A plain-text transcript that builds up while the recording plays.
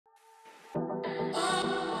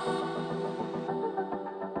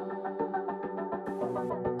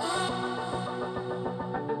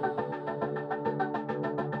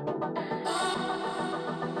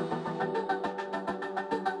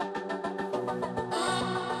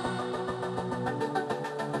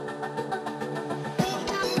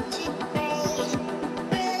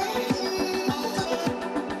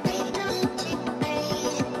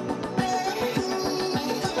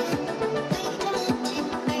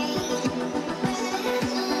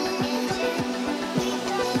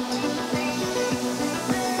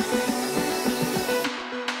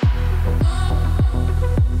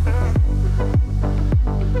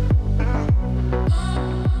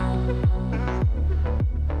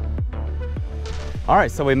All right,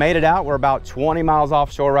 so we made it out. We're about 20 miles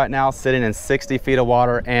offshore right now, sitting in 60 feet of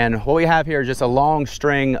water. And what we have here is just a long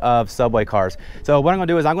string of subway cars. So what I'm gonna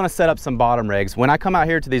do is I'm gonna set up some bottom rigs. When I come out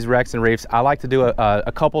here to these wrecks and reefs, I like to do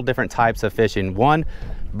a couple different types of fishing. One,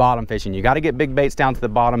 bottom fishing. You gotta get big baits down to the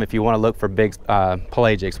bottom if you wanna look for big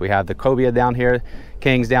pelagics. We have the cobia down here,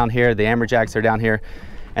 kings down here, the amberjacks are down here.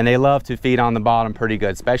 And they love to feed on the bottom pretty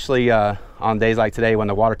good, especially on days like today when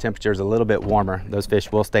the water temperature is a little bit warmer. Those fish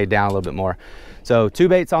will stay down a little bit more. So 2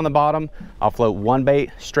 baits on the bottom. I'll float 1 bait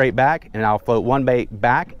straight back, and I'll float 1 bait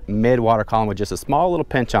back mid-water column with just a small little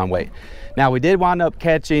pinch on weight. Now we did wind up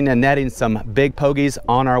catching and netting some big pogies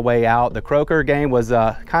on our way out. The croaker game was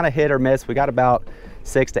kind of hit or miss. We got about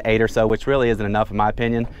 6 to 8 or so, which really isn't enough in my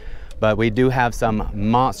opinion. But we do have some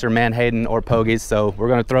monster menhaden or pogies, so we're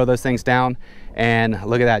gonna throw those things down. And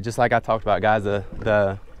look at that, just like I talked about, guys,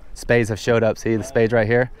 the spades have showed up. See the spades right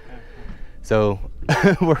here? So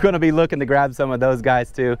we're gonna be looking to grab some of those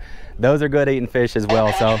guys too. Those are good eating fish as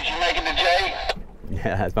well. So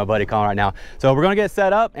yeah, that's my buddy calling right now. So we're gonna get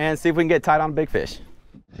set up and see if we can get tight on a big fish.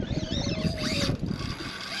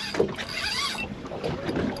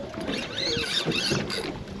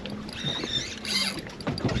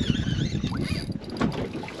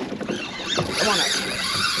 Come on now.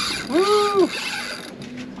 Woo!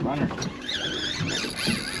 Runner.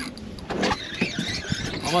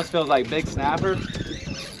 Almost feels like big snapper.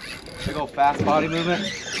 Big old fast body movement.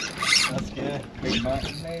 That's good. Big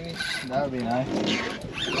mutton maybe. That would be nice.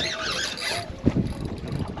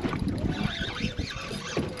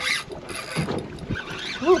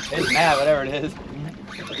 Woo! It's mad, whatever it is.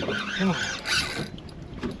 Come on.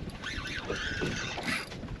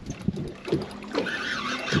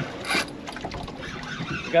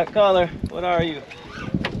 Got color. What are you?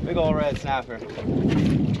 Big old red snapper.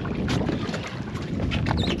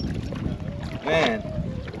 Man,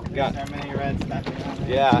 got how many red snappers on there?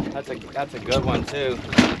 Yeah, that's a good one too.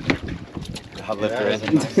 I'll lift her in.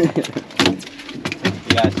 Nice.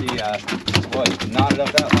 Yeah, she boy, knotted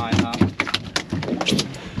up that line, huh?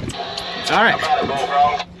 All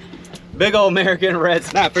right. Big old American red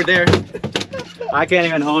snapper there. I can't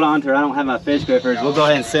even hold on to her. I don't have my fish grippers. We'll go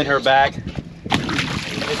ahead and send her back.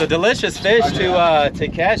 It's a delicious fish to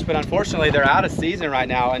catch, but unfortunately they're out of season right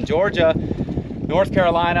now. In Georgia, North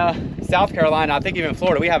Carolina, South Carolina, I think even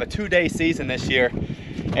Florida, we have a 2-day season this year.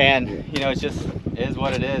 And you know, it just is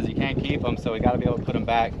what it is. You can't keep them, so we got to be able to put them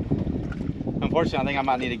back. Unfortunately, I think I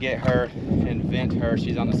might need to get her and vent her.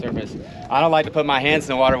 She's on the surface. I don't like to put my hands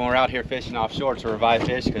in the water when we're out here fishing offshore to revive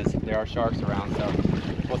fish because there are sharks around. So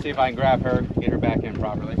we'll see if I can grab her, get her back in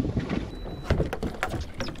properly.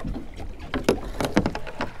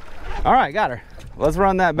 All right, got her. Let's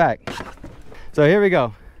run that back. So here we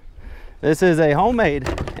go. This is a homemade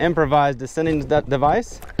improvised descending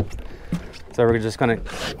device. So we're just gonna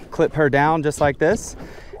clip her down just like this.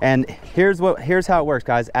 And here's how it works,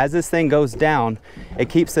 guys. As this thing goes down, it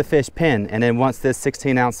keeps the fish pinned. And then once this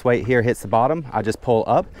 16-ounce weight here hits the bottom, I just pull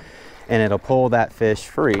up and it'll pull that fish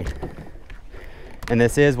free. And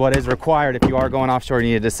this is what is required if you are going offshore. You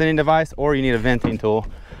need a descending device or you need a venting tool.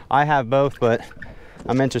 I have both, but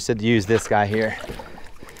I'm interested to use this guy here.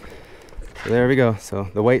 So there we go. So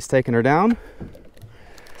the weight's taking her down.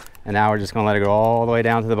 And now we're just gonna let it go all the way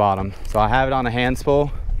down to the bottom. So I have it on a hand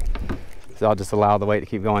spool. So I'll just allow the weight to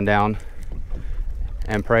keep going down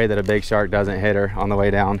and pray that a big shark doesn't hit her on the way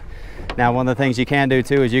down. Now, one of the things you can do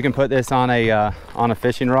too is you can put this on a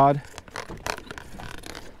fishing rod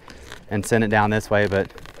and send it down this way,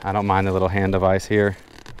 but I don't mind the little hand device here.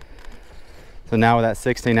 So now with that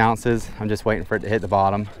 16 ounces, I'm just waiting for it to hit the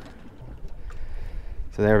bottom.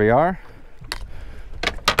 So there we are.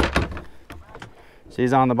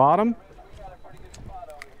 She's on the bottom.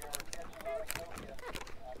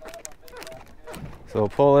 So we'll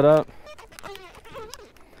pull it up.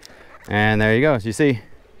 And there you go. As you see,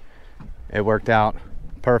 it worked out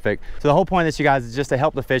Perfect. So the whole point of this, you guys, is just to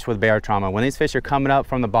help the fish with bear trauma. When these fish are coming up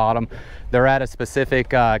from the bottom, they're at a specific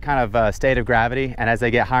kind of state of gravity, and as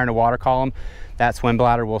they get higher in the water column, that swim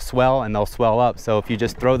bladder will swell and they'll swell up. So if you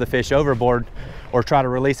just throw the fish overboard or try to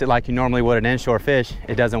release it like you normally would an inshore fish,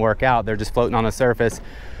 it doesn't work out. They're just floating on the surface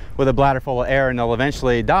with a bladder full of air, and they'll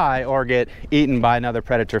eventually die or get eaten by another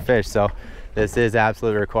predator fish. So this is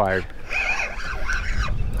absolutely required.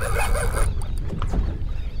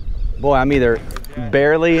 Boy, I'm either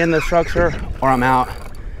barely in the structure or I'm out.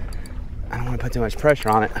 I don't want to put too much pressure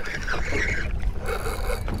on it.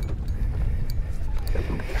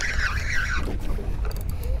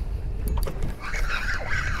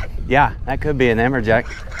 Yeah, that could be an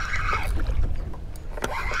amberjack.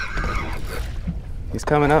 He's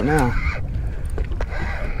coming up now.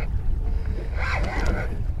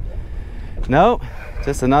 Nope,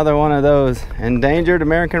 just another one of those endangered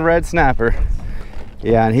American red snapper.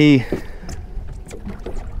 Yeah, and he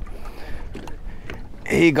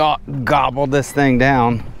gobbled this thing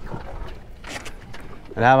down.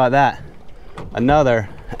 But how about that? Another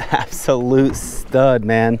absolute stud,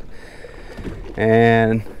 man.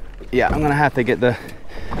 And yeah, I'm gonna have to get the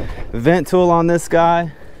vent tool on this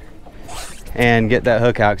guy and get that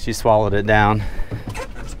hook out because she swallowed it down.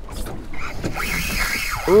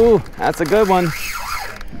 Ooh, that's a good one.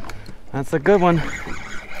 That's a good one.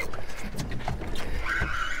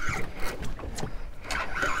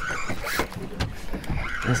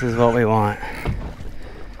 This is what we want.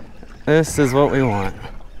 This is what we want. Oh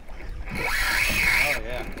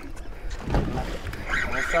yeah.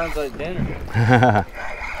 That sounds like dinner.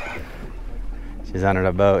 She's under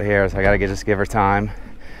the boat here, so I gotta just give her time.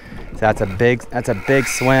 So that's a big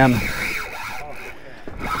swim.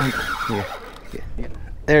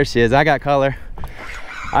 There she is. I got color.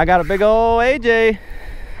 I got a big old AJ.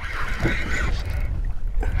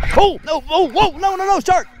 Oh no! Oh whoa! No! No! No!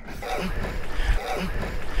 Shark!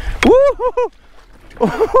 Woo!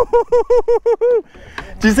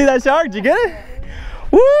 Did you see that shark? Did you get it?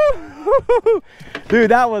 Woo!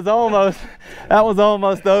 Dude, that was almost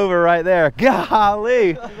over right there.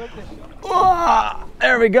 Golly! Oh,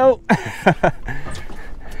 there we go.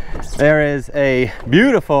 There is a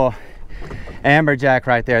beautiful amberjack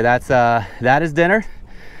right there. That is dinner.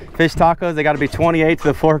 Fish tacos, they got to be 28 to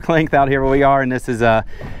the fork length out here where we are, and this is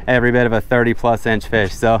every bit of a 30+ inch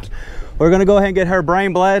fish. So we're gonna go ahead and get her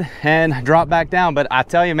brain bled and drop back down. But I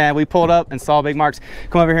tell you, man, we pulled up and saw big marks.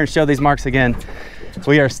 Come over here and show these marks again.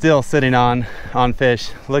 We are still sitting on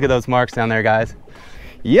fish. Look at those marks down there, guys.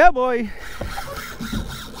 Yeah, boy.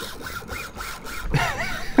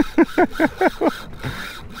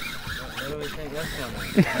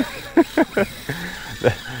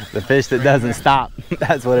 The fish that doesn't stop.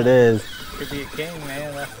 That's what it is. Could be a king,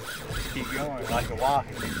 man. Let's keep going like a walk.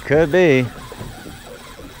 Could be.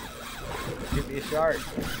 Could be a shark.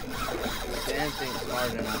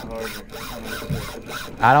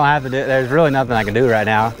 I don't have to do. There's really nothing I can do right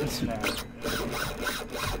now.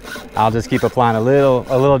 I'll just keep applying a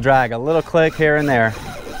little drag, a little click here and there.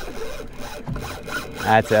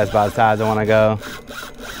 That's it. That's about as high as I want to go.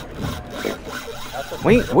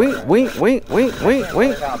 Wink, wink, wink, wink, wink, wink,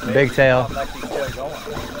 wink. Big tail.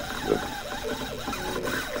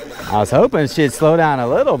 I was hoping she'd slow down a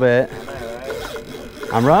little bit.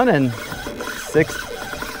 I'm running 6.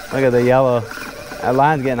 Look at the yellow. That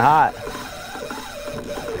line's getting hot.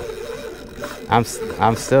 I'm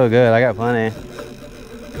still good. I got plenty.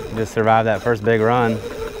 Just survived that first big run. I'm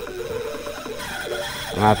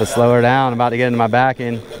gonna have to slow her down. I'm about to get into my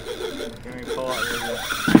backing.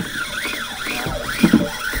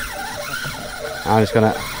 I'm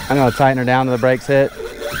gonna tighten her down to the brakes hit.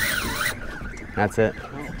 That's it.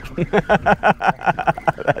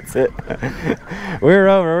 That's it. We're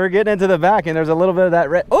over. We're getting into the back, and there's a little bit of that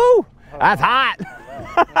red. Oh, that's hot.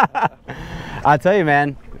 I tell you,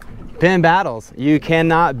 man, pin battles. You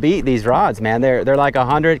cannot beat these rods, man. They're like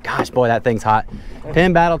 100. Gosh, boy, that thing's hot.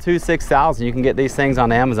 Pin battle 26000. You can get these things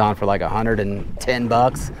on Amazon for like 110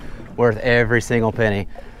 bucks, worth every single penny.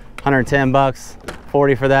 110 bucks,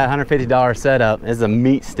 40 for that, $150 setup. This is a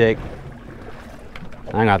meat stick.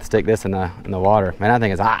 I'm gonna have to stick this in the water. Man, that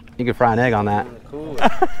thing is hot. You can fry an egg on that. Cool.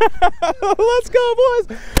 Let's go, boys.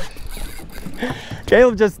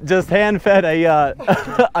 Caleb just hand fed a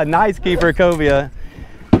nice keeper cobia.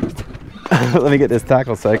 Let me get this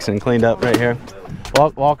tackle section cleaned up right here.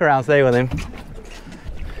 Walk around, stay with him.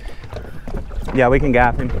 Yeah, we can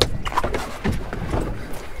gaff him.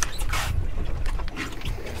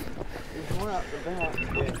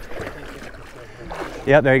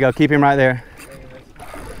 Yep, there you go. Keep him right there.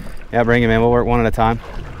 Yeah, bring him in. We'll work one at a time.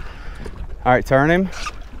 All right, turn him.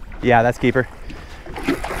 Yeah, that's keeper.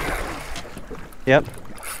 Yep.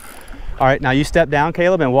 All right, now you step down,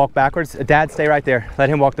 Caleb, and walk backwards. Dad, stay right there. Let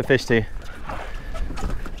him walk the fish to you.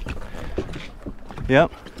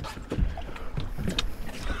 Yep.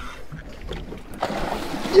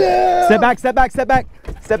 Yeah! Step back, step back, step back,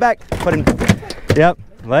 step back. Put him. Yep,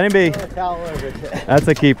 let him be. That's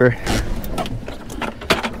a keeper.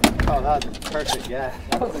 Oh, that was perfect, yeah.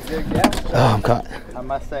 That was a good gaff. Oh, I'm caught. I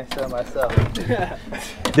must say so myself.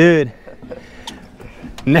 Dude.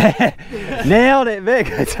 Nailed it, Vic.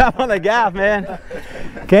 Good job on the gaff, man.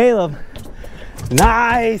 Caleb.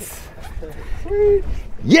 Nice.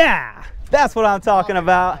 Yeah, that's what I'm talking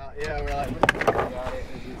about. Yeah, we're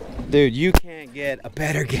like, dude, you can't get a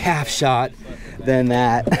better gaff shot than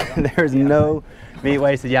that. There's no meat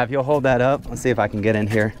wasted. Yeah, if you'll hold that up, let's see if I can get in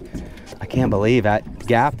here. I can't believe that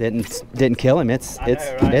gaff didn't kill him. It's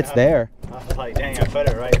there. I was like, dang, I put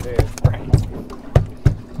it right there.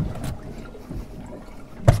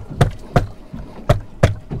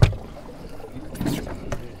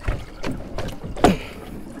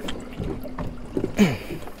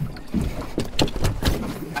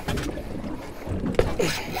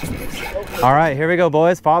 All right, here we go,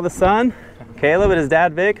 boys. Father, son, Caleb and his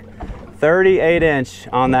dad, Vic. 38 inch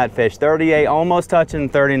on that fish. 38, almost touching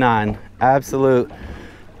 39. Absolute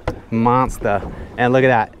monster. And look at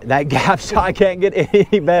that. That gaff shot can't get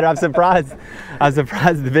any better. I'm surprised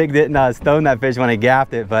the Vic didn't stone that fish when he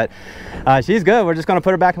gaffed it, but she's good. We're just gonna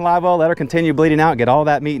put her back in live well, let her continue bleeding out, get all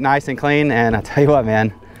that meat nice and clean. And I tell you what,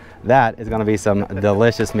 man, that is gonna be some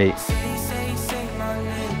delicious meat.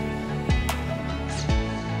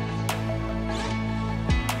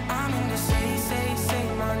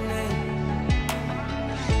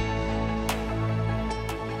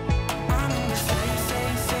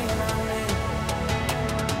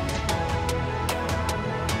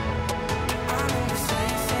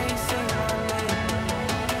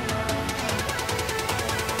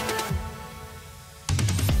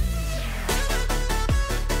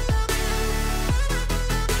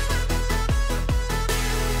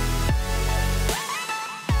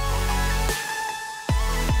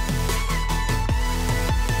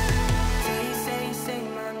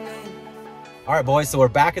 All right, boys, so we're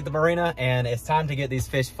back at the marina and it's time to get these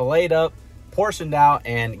fish filleted up, portioned out,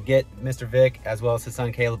 and get Mr. Vic as well as his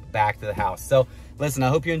son Caleb back to the house. So listen, I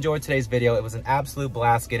hope you enjoyed today's video. It was an absolute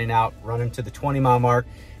blast getting out, running to the 20-mile mark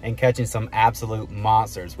and catching some absolute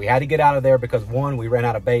monsters. We had to get out of there because one, we ran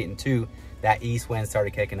out of bait, and two, that east wind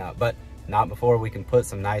started kicking up, but not before we can put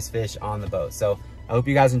some nice fish on the boat. So I hope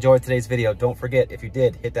you guys enjoyed today's video. Don't forget, if you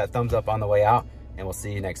did, hit that thumbs up on the way out, and we'll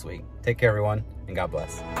see you next week. Take care, everyone, and God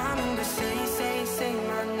bless.